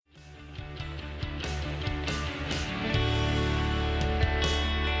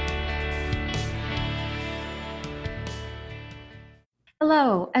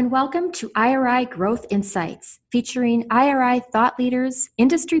Hello, and welcome to IRI Growth Insights, featuring IRI thought leaders,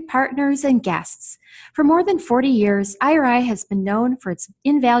 industry partners, and guests. For more than 40 years, IRI has been known for its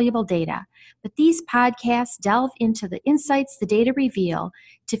invaluable data, but these podcasts delve into the insights the data reveal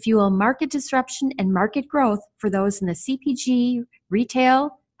to fuel market disruption and market growth for those in the CPG,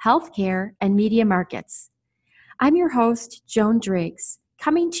 retail, healthcare, and media markets. I'm your host, Joan Driggs,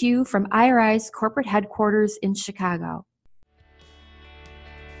 coming to you from IRI's corporate headquarters in Chicago.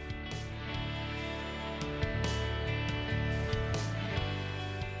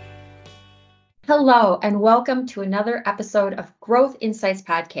 Hello, and welcome to another episode of Growth Insights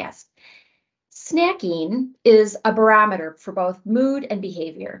Podcast. Snacking is a barometer for both mood and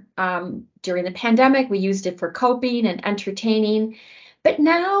behavior. During the pandemic, we used it for coping and entertaining, but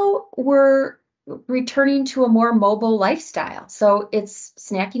now we're returning to a more mobile lifestyle. So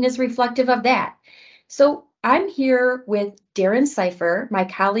snacking is reflective of that. So I'm here with Darren Cipher, my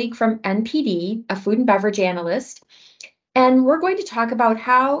colleague from NPD, a food and beverage analyst. And we're going to talk about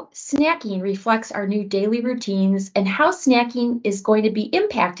how snacking reflects our new daily routines and how snacking is going to be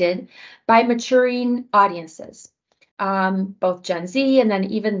impacted by maturing audiences, both Gen Z and then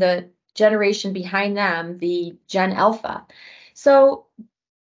even the generation behind them, the Gen Alpha. So,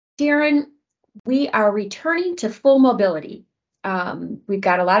 Darren, we are returning to full mobility. We've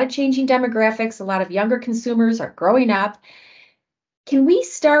got a lot of changing demographics. A lot of younger consumers are growing up. Can we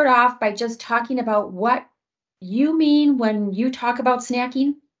start off by just talking about what you mean when you talk about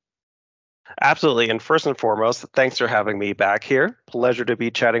snacking? Absolutely. And first and foremost, thanks for having me back here. Pleasure to be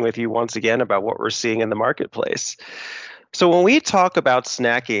chatting with you once again about what we're seeing in the marketplace. So when we talk about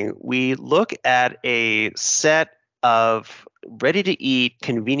snacking, we look at a set of ready-to-eat,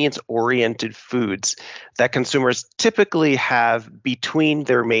 convenience-oriented foods that consumers typically have between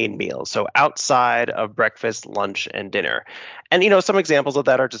their main meals, so outside of breakfast, lunch, and dinner. And, some examples of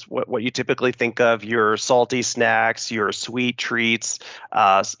that are just what you typically think of, your salty snacks, your sweet treats,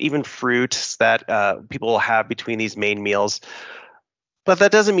 even fruits that people will have between these main meals. But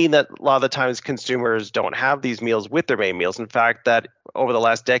that doesn't mean that a lot of the times consumers don't have these meals with their main meals. In fact, that over the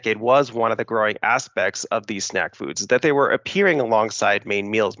last decade was one of the growing aspects of these snack foods, that they were appearing alongside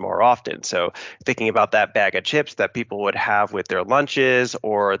main meals more often. So thinking about that bag of chips that people would have with their lunches,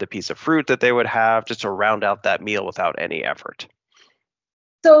 or the piece of fruit that they would have just to round out that meal without any effort.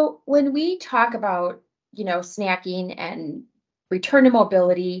 So when we talk about, snacking and return to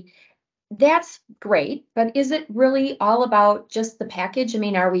mobility, that's great, but is it really all about just the package? I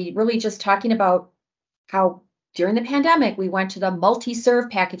mean, are we really just talking about how during the pandemic we went to the multi-serve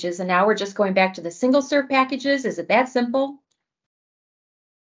packages and now we're just going back to the single-serve packages? Is it that simple?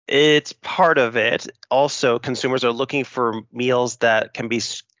 It's part of it. Also, consumers are looking for meals that can be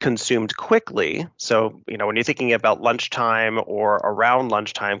consumed quickly. So, when you're thinking about lunchtime or around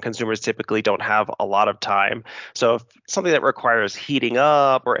lunchtime, consumers typically don't have a lot of time. So if something that requires heating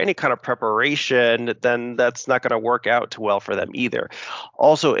up or any kind of preparation, then that's not going to work out too well for them either.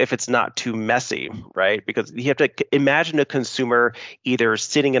 Also, if it's not too messy, right? Because you have to imagine a consumer either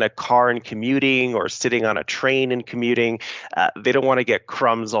sitting in a car and commuting or sitting on a train and commuting. They don't want to get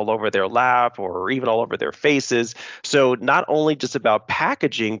crumbs all over their lap or even all over their faces. So not only just about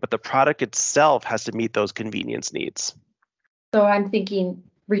packaging, but the product itself has to meet those convenience needs. So I'm thinking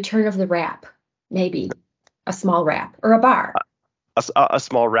return of the wrap, maybe a small wrap or a bar. A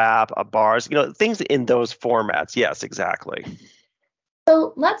small wrap, a bars, things in those formats. Yes, exactly.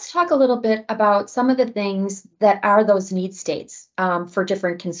 So let's talk a little bit about some of the things that are those need states for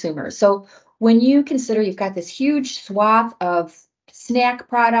different consumers. So when you consider you've got this huge swath of snack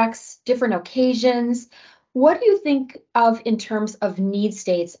products, different occasions, what do you think of in terms of need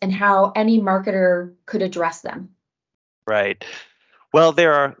states and how any marketer could address them? Right. Well,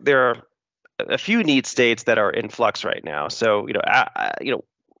 there are a few need states that are in flux right now. So,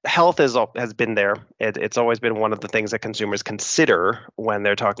 health has been there. It's always been one of the things that consumers consider when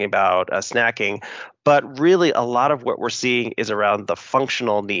they're talking about snacking. But really, a lot of what we're seeing is around the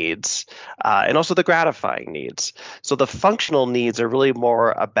functional needs and also the gratifying needs. So the functional needs are really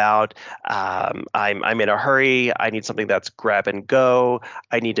more about I'm in a hurry. I need something that's grab and go.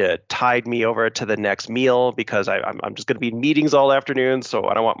 I need to tide me over to the next meal because I'm just going to be in meetings all afternoon. So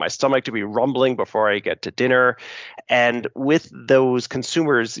I don't want my stomach to be rumbling before I get to dinner. And with those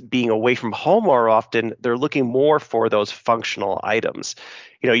consumers being away from home more often, they're looking more for those functional items.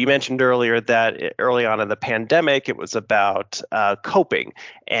 You mentioned earlier that early on in the pandemic, it was about coping.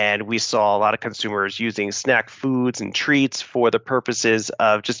 And we saw a lot of consumers using snack foods and treats for the purposes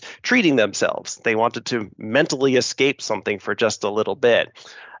of just treating themselves. They wanted to mentally escape something for just a little bit.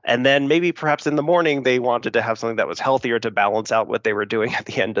 And then maybe perhaps in the morning, they wanted to have something that was healthier to balance out what they were doing at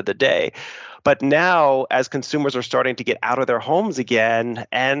the end of the day. But now, as consumers are starting to get out of their homes again,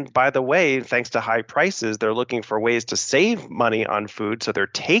 and by the way, thanks to high prices, they're looking for ways to save money on food. So they're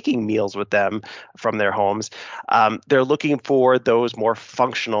taking meals with them from their homes. They're looking for those more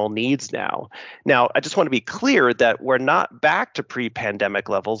functional needs now. Now, I just want to be clear that we're not back to pre-pandemic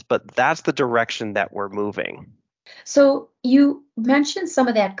levels, but that's the direction that we're moving. So you mentioned some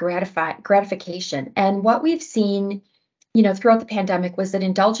of that gratification, and what we've seen, throughout the pandemic was that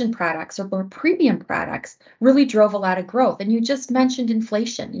indulgent products or more premium products really drove a lot of growth. And you just mentioned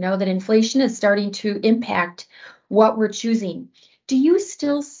inflation, that inflation is starting to impact what we're choosing. Do you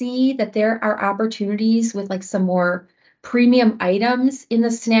still see that there are opportunities with like some more premium items in the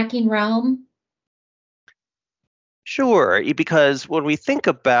snacking realm? Sure, because when we think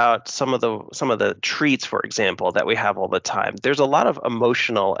about some of the treats, for example, that we have all the time, there's a lot of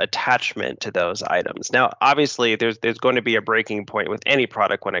emotional attachment to those items. Now, obviously, there's going to be a breaking point with any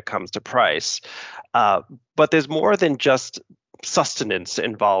product when it comes to price, uh, but there's more than just sustenance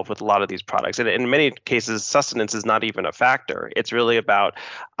involved with a lot of these products, and in many cases, sustenance is not even a factor. It's really about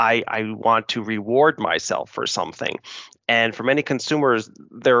I want to reward myself for something. And for many consumers,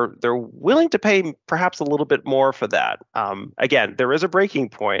 they're willing to pay perhaps a little bit more for that. Again, there is a breaking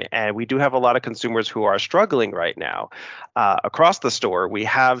point, and we do have a lot of consumers who are struggling right now. Across the store, we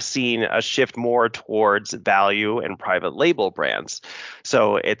have seen a shift more towards value and private label brands.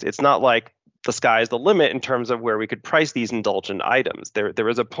 So it's not like the sky is the limit in terms of where we could price these indulgent items. There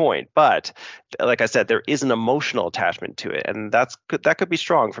is a point, but like I said, there is an emotional attachment to it, and that could be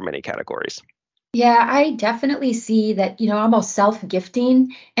strong for many categories. Yeah, I definitely see that, almost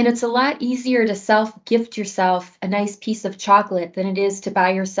self-gifting, and it's a lot easier to self-gift yourself a nice piece of chocolate than it is to buy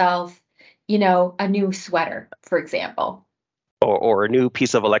yourself, a new sweater, for example. Or a new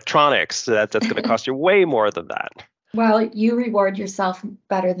piece of electronics that's going to cost you way more than that. Well, you reward yourself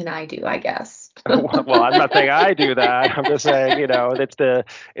better than I do, I guess. Well, I'm not saying I do that. I'm just saying,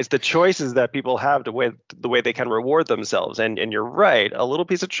 it's the choices that people have to way the way they can reward themselves. And you're right, a little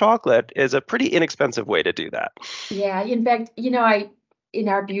piece of chocolate is a pretty inexpensive way to do that. Yeah, in fact, in our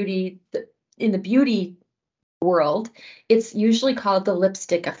in the beauty world, it's usually called the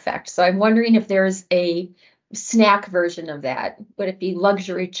lipstick effect. So I'm wondering if there's a snack version of that. Would it be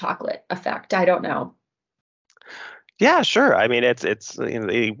luxury chocolate effect? I don't know. Yeah, sure. I mean,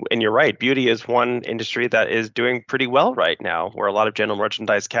 and you're right. Beauty is one industry that is doing pretty well right now, where a lot of general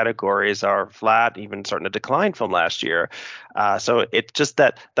merchandise categories are flat, even starting to decline from last year. So it's just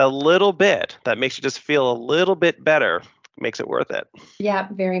that the little bit that makes you just feel a little bit better makes it worth it. Yeah,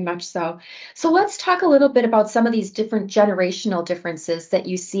 very much so. So let's talk a little bit about some of these different generational differences that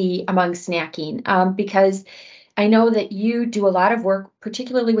you see among snacking, because I know that you do a lot of work,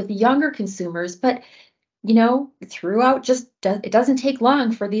 particularly with younger consumers, but throughout it doesn't take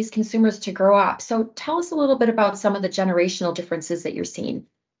long for these consumers to grow up. So tell us a little bit about some of the generational differences that you're seeing.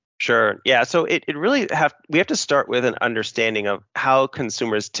 Sure. Yeah. So it really we have to start with an understanding of how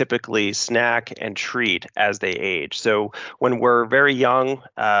consumers typically snack and treat as they age. So when we're very young,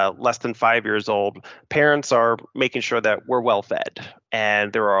 less than 5 years old, parents are making sure that we're well fed.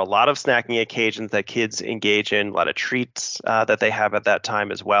 And there are a lot of snacking occasions that kids engage in, a lot of treats that they have at that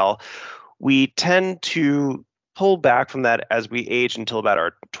time as well. We tend to pull back from that as we age until about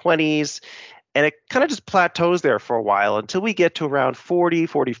our 20s, and it kind of just plateaus there for a while until we get to around 40,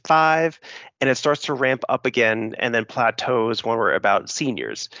 45, and it starts to ramp up again and then plateaus when we're about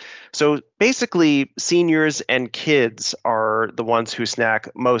seniors. So basically, seniors and kids are the ones who snack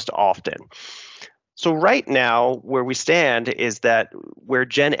most often. So right now, where we stand is that where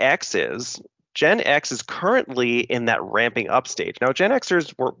Gen X is currently in that ramping up stage. Now, Gen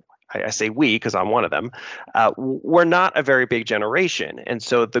Xers were, I say we because I'm one of them, we're not a very big generation. And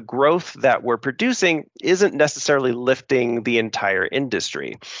so the growth that we're producing isn't necessarily lifting the entire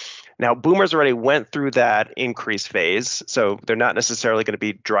industry. Now, boomers already went through that increase phase, so they're not necessarily going to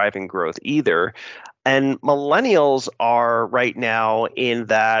be driving growth either. And millennials are right now in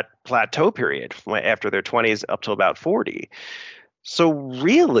that plateau period after their 20s up to about 40. So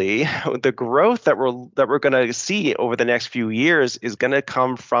really, the growth that we're going to see over the next few years is going to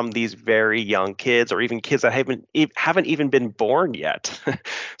come from these very young kids, or even kids that haven't even been born yet.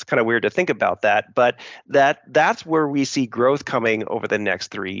 It's kind of weird to think about that, but that's where we see growth coming over the next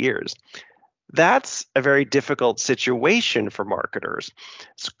 3 years. That's a very difficult situation for marketers,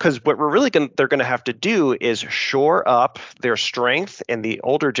 because what they're going to have to do is shore up their strength in the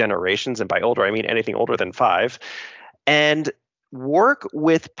older generations, and by older I mean anything older than 5, and work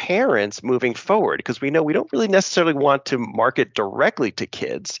with parents moving forward, because we know we don't really necessarily want to market directly to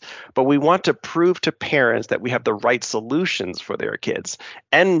kids, but we want to prove to parents that we have the right solutions for their kids.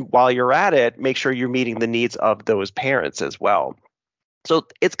 And while you're at it, make sure you're meeting the needs of those parents as well. So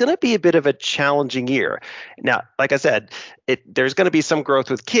it's going to be a bit of a challenging year. Now, like I said, there's going to be some growth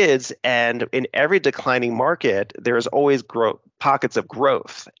with kids, and in every declining market, there's always pockets of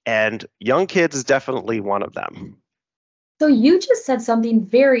growth, and young kids is definitely one of them. So you just said something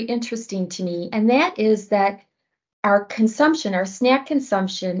very interesting to me, and that is that our consumption, our snack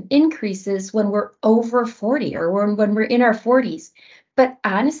consumption increases when we're over 40 or when we're in our 40s. But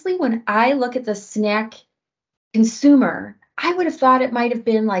honestly, when I look at the snack consumer, I would have thought it might have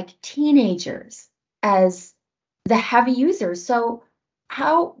been like teenagers as the heavy users. So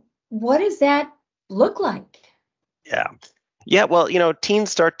what does that look like? Yeah. Yeah, well,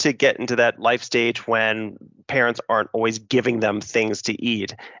 teens start to get into that life stage when parents aren't always giving them things to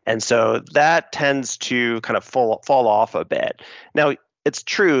eat. And so that tends to kind of fall off a bit. Now, it's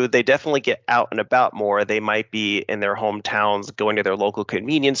true, they definitely get out and about more. They might be in their hometowns, going to their local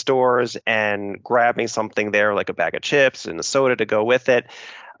convenience stores and grabbing something there like a bag of chips and a soda to go with it.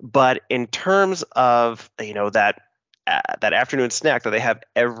 But in terms of, that afternoon snack that they have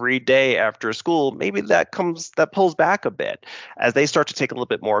every day after school, maybe that pulls back a bit as they start to take a little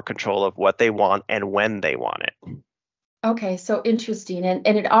bit more control of what they want and when they want it. Okay, so interesting. And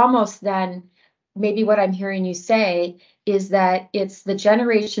it almost then, maybe what I'm hearing you say is that it's the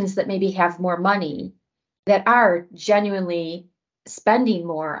generations that maybe have more money that are genuinely spending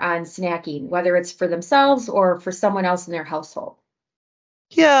more on snacking, whether it's for themselves or for someone else in their household.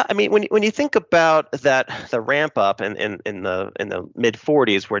 Yeah, I mean, when you think about that, the ramp up in the mid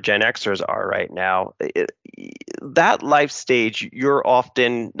 40s where Gen Xers are right now, that life stage, you're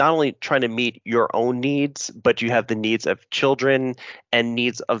often not only trying to meet your own needs, but you have the needs of children and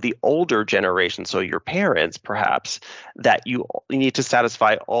needs of the older generation, so your parents perhaps, that you need to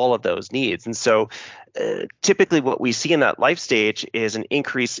satisfy all of those needs. And so typically what we see in that life stage is an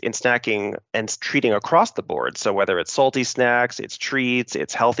increase in snacking and treating across the board. So whether it's salty snacks, it's treats,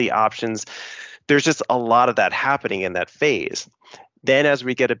 it's healthy options, there's just a lot of that happening in that phase. Then as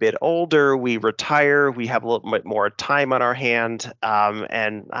we get a bit older, we retire, we have a little bit more time on our hand.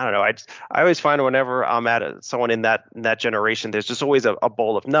 And I don't know, I always find whenever I'm at someone in that generation, there's just always a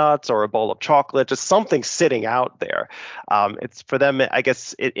bowl of nuts or a bowl of chocolate, just something sitting out there. It's for them, I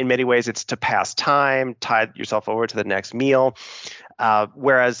guess, in many ways, it's to pass time, tide yourself over to the next meal.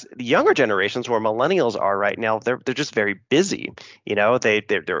 Whereas the younger generations, where millennials are right now, they're just very busy.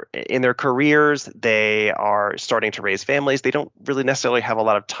 They're in their careers. They are starting to raise families. They don't really necessarily have a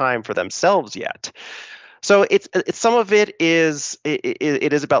lot of time for themselves yet. So it's some of it is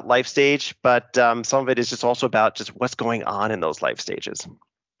about life stage, but some of it is just also about just what's going on in those life stages.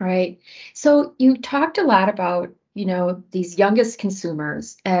 Right. So you talked a lot about, these youngest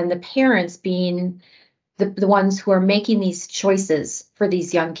consumers and the parents being the ones who are making these choices for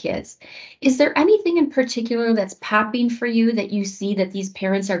these young kids. Is there anything in particular that's popping for you that you see that these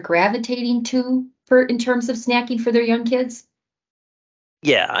parents are gravitating to in terms of snacking for their young kids?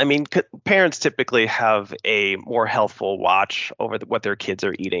 Yeah, I mean, parents typically have a more healthful watch over what their kids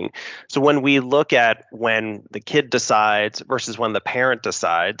are eating. So when we look at when the kid decides versus when the parent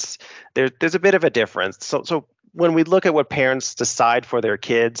decides, there's a bit of a difference. So when we look at what parents decide for their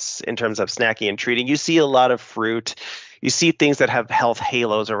kids in terms of snacking and treating, you see a lot of fruit. You see things that have health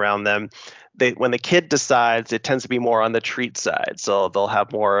halos around them. When the kid decides, it tends to be more on the treat side. So they'll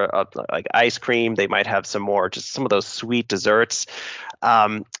have more of like ice cream. They might have some of those sweet desserts.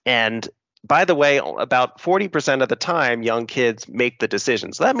 And by the way, about 40% of the time, young kids make the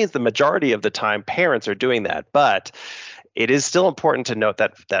decision. So that means the majority of the time, parents are doing that. But it is still important to note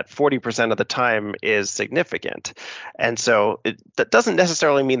that 40% of the time is significant. And so that doesn't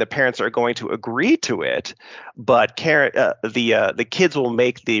necessarily mean the parents are going to agree to it, but the kids will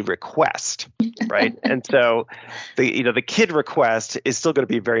make the request, right? And so the kid request is still going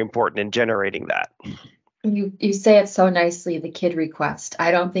to be very important in generating that. You say it so nicely, the kid request.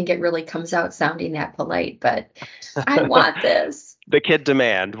 I don't think it really comes out sounding that polite, but I want this. The kid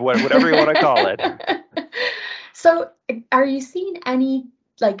demand, whatever you want to call it. So are you seeing any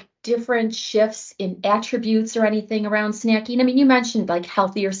different shifts in attributes or anything around snacking? I mean, you mentioned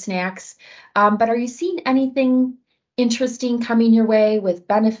healthier snacks, but are you seeing anything interesting coming your way with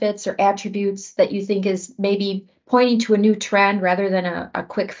benefits or attributes that you think is maybe pointing to a new trend rather than a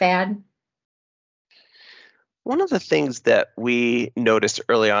quick fad? One of the things that we noticed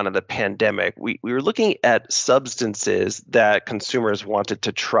early on in the pandemic, we were looking at substances that consumers wanted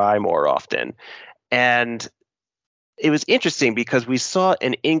to try more often. And it was interesting because we saw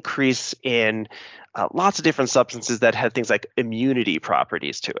an increase in lots of different substances that had things like immunity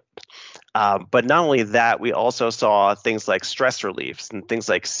properties to it. But not only that, we also saw things like stress reliefs and things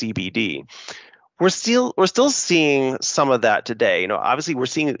like CBD. We're still seeing some of that today. Obviously we're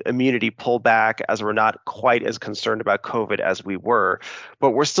seeing immunity pull back as we're not quite as concerned about COVID as we were,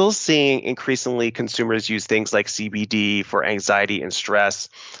 but we're still seeing increasingly consumers use things like CBD for anxiety and stress.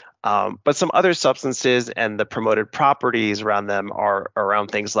 But some other substances and the promoted properties around them are around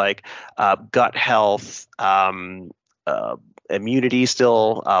things like gut health, uh, immunity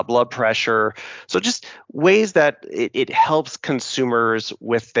still, blood pressure. So just ways that it helps consumers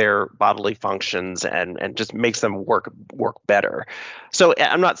with their bodily functions and just makes them work better. So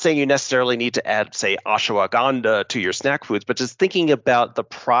I'm not saying you necessarily need to add, say, ashwagandha to your snack foods, but just thinking about the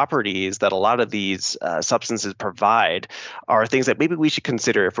properties that a lot of these substances provide are things that maybe we should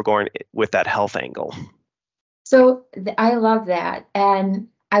consider if we're going with that health angle. So I love that. And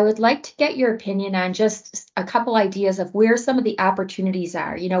I would like to get your opinion on just a couple ideas of where some of the opportunities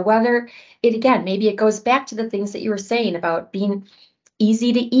are, whether it, again, maybe it goes back to the things that you were saying about being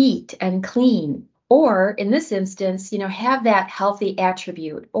easy to eat and clean, or in this instance, have that healthy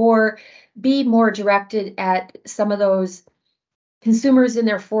attribute, or be more directed at some of those consumers in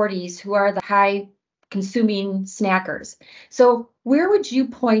their 40s who are the high consuming snackers. So where would you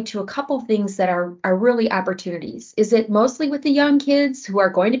point to a couple things that are really opportunities? Is it mostly with the young kids who are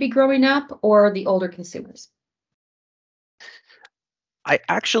going to be growing up, or the older consumers? I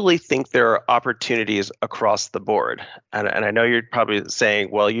actually think there are opportunities across the board. And I know you're probably saying,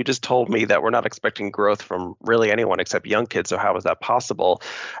 well, you just told me that we're not expecting growth from really anyone except young kids. So how is that possible?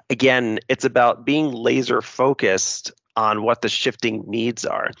 Again, it's about being laser focused on what the shifting needs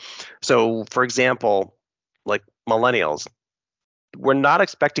are. So, for example, like millennials, we're not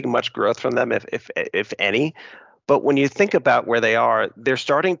expecting much growth from them, if any. But when you think about where they are, they're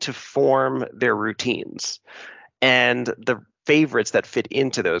starting to form their routines and the favorites that fit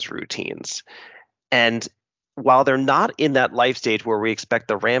into those routines. And while they're not in that life stage where we expect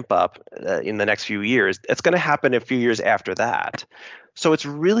the ramp up in the next few years, it's going to happen a few years after that. So it's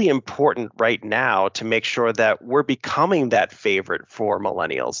really important right now to make sure that we're becoming that favorite for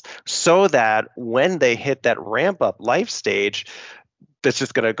millennials so that when they hit that ramp up life stage, that's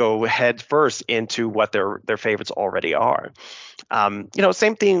just going to go head first into what their favorites already are.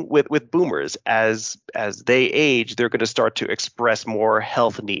 Same thing with boomers. As they age, they're going to start to express more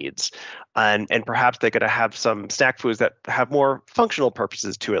health needs, and perhaps they're going to have some snack foods that have more functional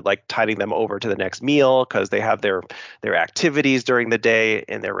purposes to it, like tiding them over to the next meal because they have their activities during the day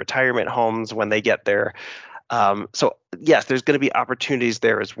in their retirement homes when they get there. So yes, there's going to be opportunities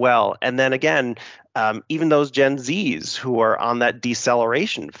there as well. And then again, even those Gen Zs who are on that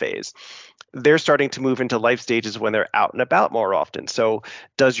deceleration phase, they're starting to move into life stages when they're out and about more often. So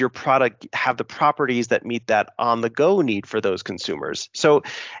does your product have the properties that meet that on the go need for those consumers? So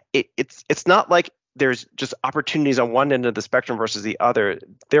it's not like there's just opportunities on one end of the spectrum versus the other.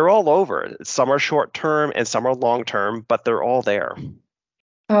 They're all over. Some are short term and some are long term, but they're all there.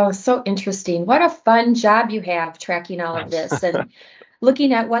 Oh, so interesting. What a fun job you have tracking all of this and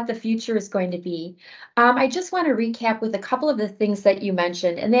looking at what the future is going to be. I just want to recap with a couple of the things that you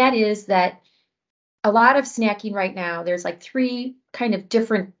mentioned, and that is that a lot of snacking right now, there's like three kind of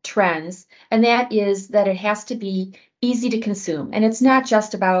different trends, and that is that it has to be easy to consume. And it's not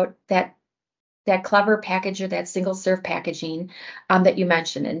just about that clever package or that single serve packaging that you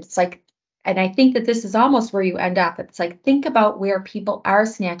mentioned. And it's like, and I think that this is almost where you end up. It's like, think about where people are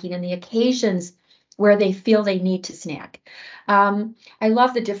snacking and the occasions where they feel they need to snack. I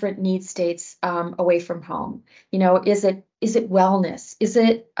love the different need states away from home. Is it wellness? Is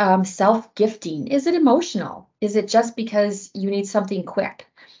it self-gifting? Is it emotional? Is it just because you need something quick?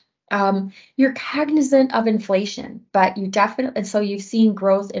 You're cognizant of inflation, but you definitely, and so you've seen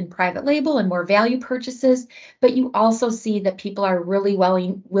growth in private label and more value purchases, but you also see that people are really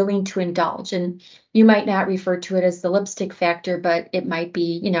willing to indulge. And you might not refer to it as the lipstick factor, but it might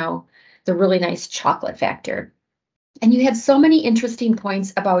be, the really nice chocolate factor. And you had so many interesting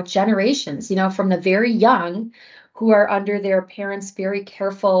points about generations, from the very young who are under their parents' very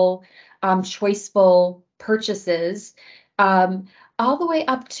careful, choiceful purchases, all the way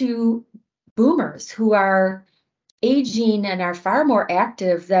up to boomers who are aging and are far more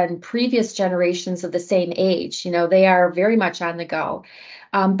active than previous generations of the same age. They are very much on the go.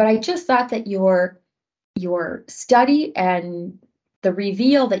 But I just thought that your study and the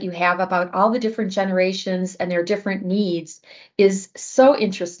reveal that you have about all the different generations and their different needs is so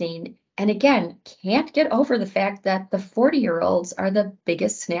interesting. And again, can't get over the fact that the 40-year-olds are the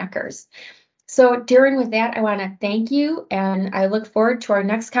biggest snackers. So, Darren, with that, I want to thank you, and I look forward to our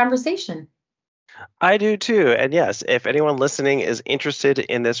next conversation. I do too. And yes, if anyone listening is interested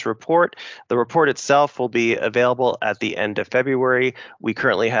in this report, the report itself will be available at the end of February. We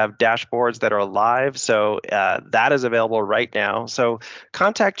currently have dashboards that are live, so that is available right now. So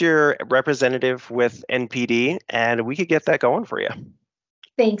contact your representative with NPD and we could get that going for you.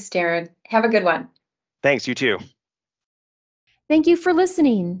 Thanks, Darren. Have a good one. Thanks, you too. Thank you for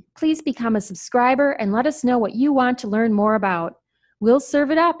listening. Please become a subscriber and let us know what you want to learn more about. We'll serve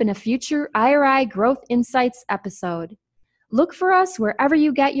it up in a future IRI Growth Insights episode. Look for us wherever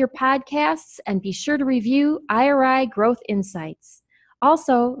you get your podcasts and be sure to review IRI Growth Insights.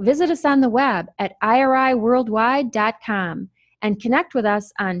 Also, visit us on the web at iriworldwide.com and connect with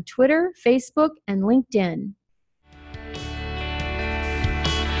us on Twitter, Facebook, and LinkedIn.